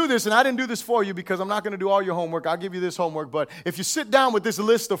if you do this, and I didn't do this for you because I'm not going to do all your homework, I'll give you this homework, but if you sit down with this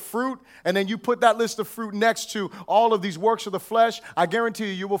list of fruit and then you put that list of fruit next to all of these works of the flesh, I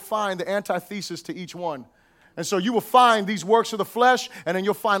guarantee you will find the antithesis to each one. And so you will find these works of the flesh, and then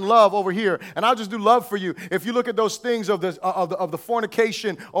you'll find love over here. And I'll just do love for you. If you look at those things of the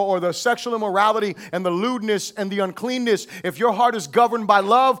fornication or the sexual immorality and the lewdness and the uncleanness, if your heart is governed by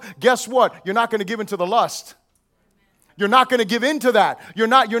love, guess what? You're not going to give into the lust. You're not going to give into that. You're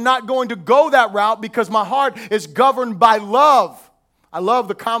not going to go that route because my heart is governed by love. I love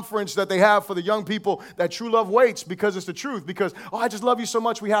the conference that they have for the young people that true love waits because it's the truth. Because, I just love you so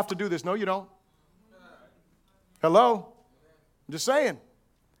much we have to do this. No, you don't. Hello? I'm just saying.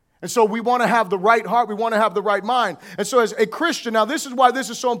 And so we want to have the right heart. We want to have the right mind. And so as a Christian, now this is why this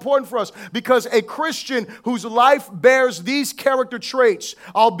is so important for us, because a Christian whose life bears these character traits,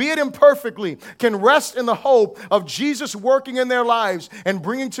 albeit imperfectly, can rest in the hope of Jesus working in their lives and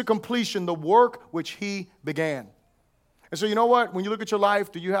bringing to completion the work which he began. And so you know what? When you look at your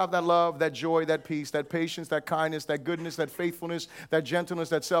life, do you have that love, that joy, that peace, that patience, that kindness, that goodness, that faithfulness, that gentleness,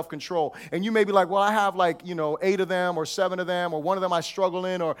 that self-control? And you may be like, well, I have 8 of them or 7 of them or one of them I struggle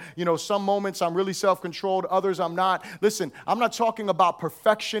in or, some moments I'm really self-controlled, others I'm not. Listen, I'm not talking about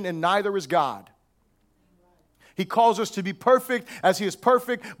perfection, and neither is God. He calls us to be perfect as he is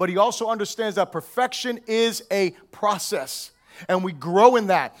perfect, but he also understands that perfection is a process. And we grow in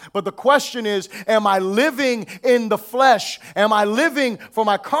that. But the question is, am I living in the flesh? Am I living for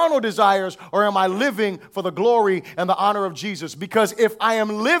my carnal desires, or am I living for the glory and the honor of Jesus? Because if I am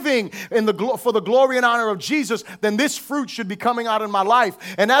living for the glory and honor of Jesus, then this fruit should be coming out in my life.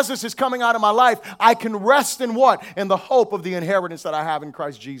 And as this is coming out of my life, I can rest in what? In the hope of the inheritance that I have in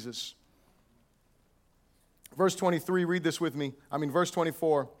Christ Jesus. Verse 23, read this with me. Verse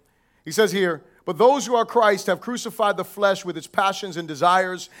 24. He says here, but those who are Christ have crucified the flesh with its passions and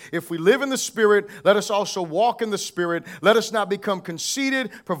desires. If we live in the Spirit, let us also walk in the Spirit. Let us not become conceited,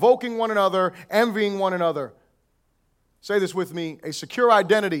 provoking one another, envying one another. Say this with me. A secure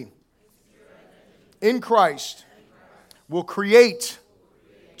identity in Christ will create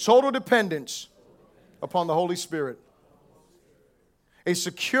Total dependence upon the Holy Spirit. A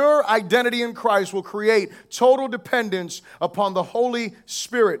secure identity in Christ will create total dependence upon the Holy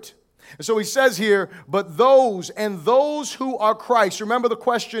Spirit. And so he says here, but those who are Christ. Remember, the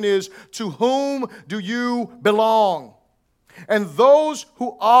question is, to whom do you belong? And those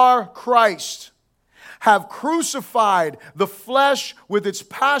who are Christ have crucified the flesh with its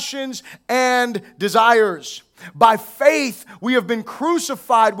passions and desires. By faith, we have been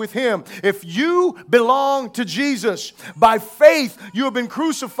crucified with him. If you belong to Jesus, by faith, you have been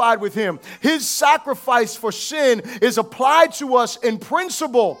crucified with him. His sacrifice for sin is applied to us in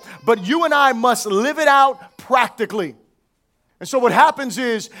principle, but you and I must live it out practically. And so what happens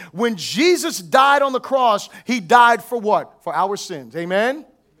is, when Jesus died on the cross, he died for what? For our sins. Amen?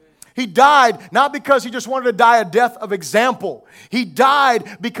 He died not because he just wanted to die a death of example. He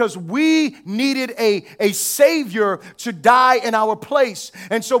died because we needed a Savior to die in our place.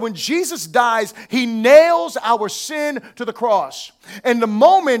 And so when Jesus dies, he nails our sin to the cross. And the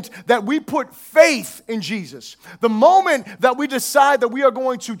moment that we put faith in Jesus, the moment that we decide that we are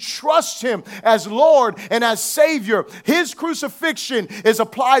going to trust him as Lord and as Savior, his crucifixion is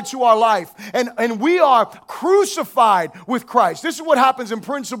applied to our life. And we are crucified with Christ. This is what happens in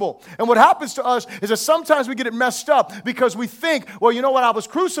principle. And what happens to us is that sometimes we get it messed up because we think, well, you know what, I was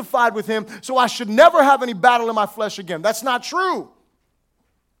crucified with him, so I should never have any battle in my flesh again. That's not true.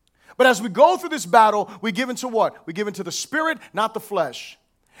 But as we go through this battle, we give into what? We give into the Spirit, not the flesh.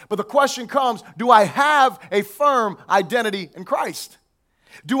 But the question comes, do I have a firm identity in Christ?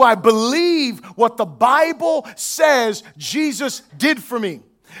 Do I believe what the Bible says Jesus did for me?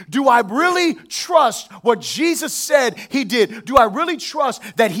 Do I really trust what Jesus said he did? Do I really trust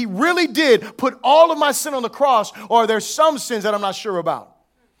that he really did put all of my sin on the cross, or are there some sins that I'm not sure about?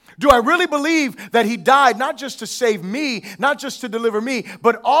 Do I really believe that he died not just to save me, not just to deliver me,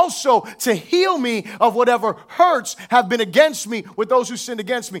 but also to heal me of whatever hurts have been against me with those who sinned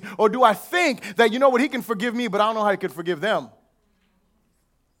against me? Or do I think that, you know what, he can forgive me, but I don't know how he could forgive them?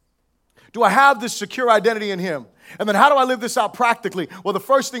 Do I have this secure identity in him? And then how do I live this out practically? Well, the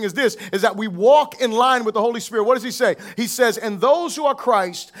first thing is this, is that we walk in line with the Holy Spirit. What does he say? He says, and those who are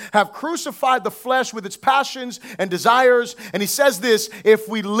Christ have crucified the flesh with its passions and desires. And he says this, if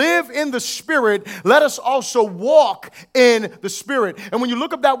we live in the Spirit, let us also walk in the Spirit. And when you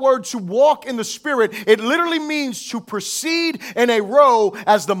look up that word, to walk in the Spirit, it literally means to proceed in a row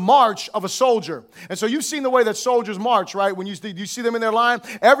as the march of a soldier. And so you've seen the way that soldiers march, right? When you see them in their line,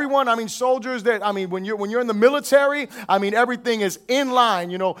 everyone, soldiers when you're in the military, everything is in line.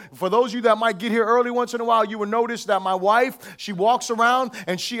 You know, for those of you that might get here early once in a while, you will notice that my wife, she walks around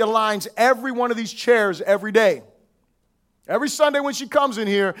and she aligns every one of these chairs every day. Every Sunday when she comes in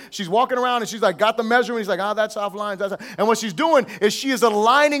here, she's walking around and she's like, got the measurement. He's like, that's off lines. And what she's doing is she is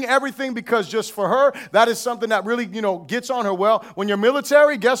aligning everything, because just for her, that is something that really, gets on her. Well, when you're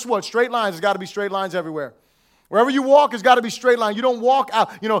military, guess what? Straight lines, it's got to be straight lines everywhere. Wherever you walk, it's got to be straight line. You don't walk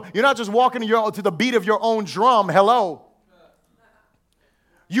out. You're not just walking to the beat of your own drum. Hello.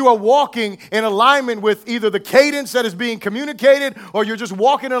 You are walking in alignment with either the cadence that is being communicated, or you're just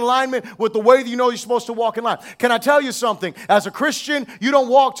walking in alignment with the way that you know you're supposed to walk in line. Can I tell you something? As a Christian, you don't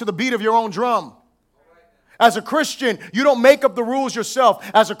walk to the beat of your own drum. As a Christian, you don't make up the rules yourself.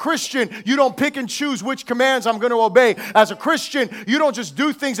 As a Christian, you don't pick and choose which commands I'm going to obey. As a Christian, you don't just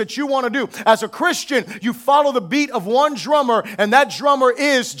do things that you want to do. As a Christian, you follow the beat of one drummer, and that drummer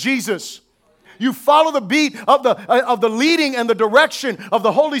is Jesus. You follow the beat of the leading and the direction of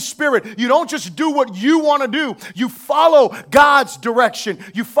the Holy Spirit. You don't just do what you want to do. You follow God's direction.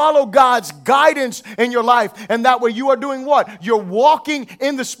 You follow God's guidance in your life. And that way you are doing what? You're walking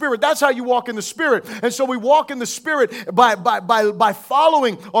in the Spirit. That's how you walk in the Spirit. And so we walk in the Spirit by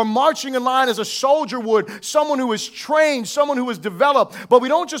following or marching in line as a soldier would, someone who is trained, someone who is developed. But we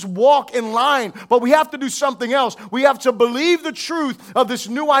don't just walk in line, but we have to do something else. We have to believe the truth of this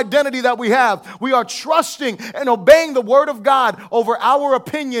new identity that we have. We are trusting and obeying the Word of God over our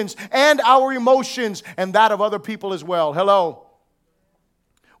opinions and our emotions and that of other people as well. Hello.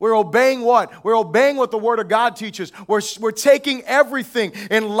 We're obeying what? We're obeying what the Word of God teaches. We're taking everything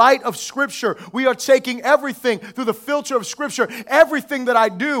in light of Scripture. We are taking everything through the filter of Scripture. Everything that I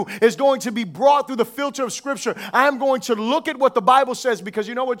do is going to be brought through the filter of Scripture. I am going to look at what the Bible says, because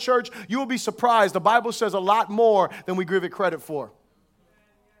you know what, church? You will be surprised. The Bible says a lot more than we give it credit for.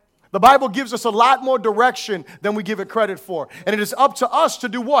 The Bible gives us a lot more direction than we give it credit for. And it is up to us to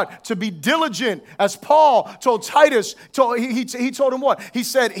do what? To be diligent. As Paul told Titus, he told him what? He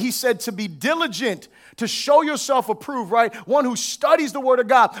said to be diligent, to show yourself approved, right? One who studies the Word of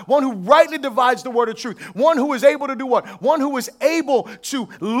God, one who rightly divides the word of truth, one who is able to do what? One who is able to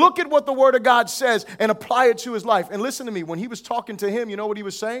look at what the Word of God says and apply it to his life. And listen to me, when he was talking to him, you know what he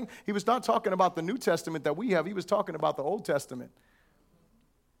was saying? He was not talking about the New Testament that we have. He was talking about the Old Testament.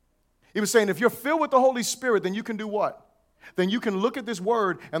 He was saying, if you're filled with the Holy Spirit, then you can do what? Then you can look at this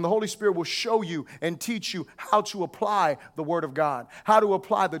word and the Holy Spirit will show you and teach you how to apply the Word of God, how to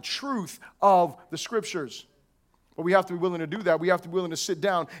apply the truth of the Scriptures. But we have to be willing to do that. We have to be willing to sit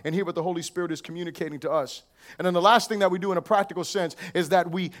down and hear what the Holy Spirit is communicating to us. And then the last thing that we do in a practical sense is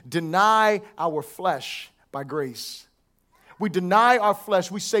that we deny our flesh by grace. We deny our flesh.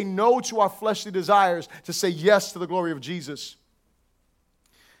 We say no to our fleshly desires to say yes to the glory of Jesus.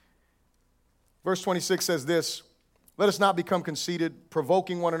 Verse 26 says this, let us not become conceited,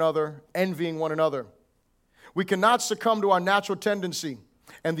 provoking one another, envying one another. We cannot succumb to our natural tendency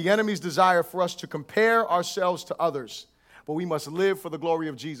and the enemy's desire for us to compare ourselves to others, but we must live for the glory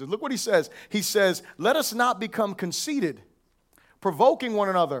of Jesus. Look what he says. He says, let us not become conceited, provoking one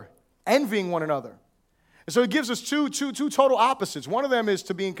another, envying one another. And so he gives us two total opposites. One of them is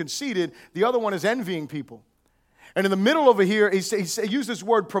to being conceited. The other one is envying people. And in the middle over here, he used this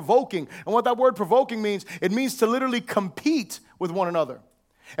word provoking. And what that word provoking means, it means to literally compete with one another.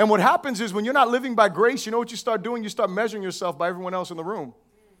 And what happens is when you're not living by grace, you know what you start doing? You start measuring yourself by everyone else in the room.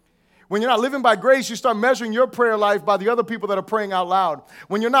 When you're not living by grace, you start measuring your prayer life by the other people that are praying out loud.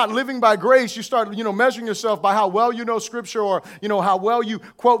 When you're not living by grace, you start, measuring yourself by how well you know Scripture or, how well you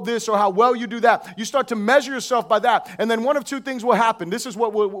quote this or how well you do that. You start to measure yourself by that. And then one of two things will happen. This is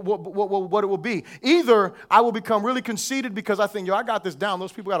what it will be. Either I will become really conceited because I think, I got this down.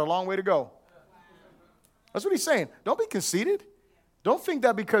 Those people got a long way to go. That's what he's saying. Don't be conceited. Don't think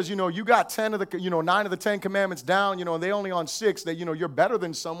that because, you got 9 of the 10 commandments down, and they only on 6, that, you're better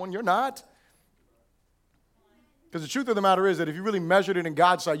than someone. You're not. Because the truth of the matter is that if you really measured it in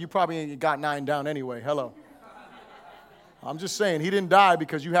God's sight, you probably ain't got 9 down anyway. Hello. I'm just saying, he didn't die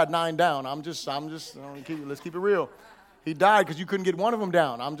because you had 9 down. Let's keep it real. He died because you couldn't get one of them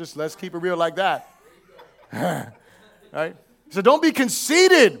down. Let's keep it real like that. Right? So don't be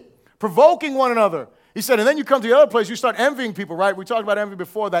conceited, provoking one another. He said, and then you come to the other place, you start envying people, right? We talked about envy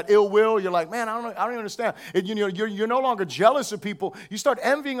before, that ill will. You're like, man, I don't understand. You're no longer jealous of people. You start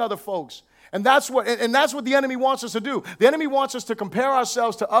envying other folks. And that's what the enemy wants us to do. The enemy wants us to compare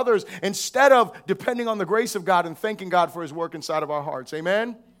ourselves to others instead of depending on the grace of God and thanking God for his work inside of our hearts.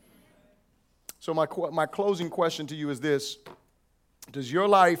 Amen? So my closing question to you is this. Does your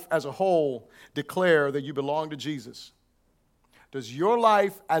life as a whole declare that you belong to Jesus? Does your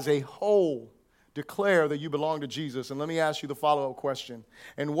life as a whole declare that you belong to Jesus? And let me ask you the follow-up question.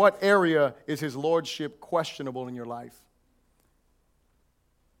 In what area is his lordship questionable in your life?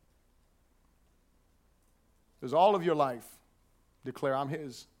 Does all of your life declare, I'm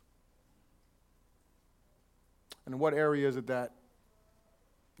his? And in what area is it that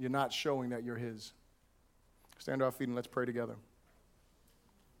you're not showing that you're his? Stand to our feet and let's pray together.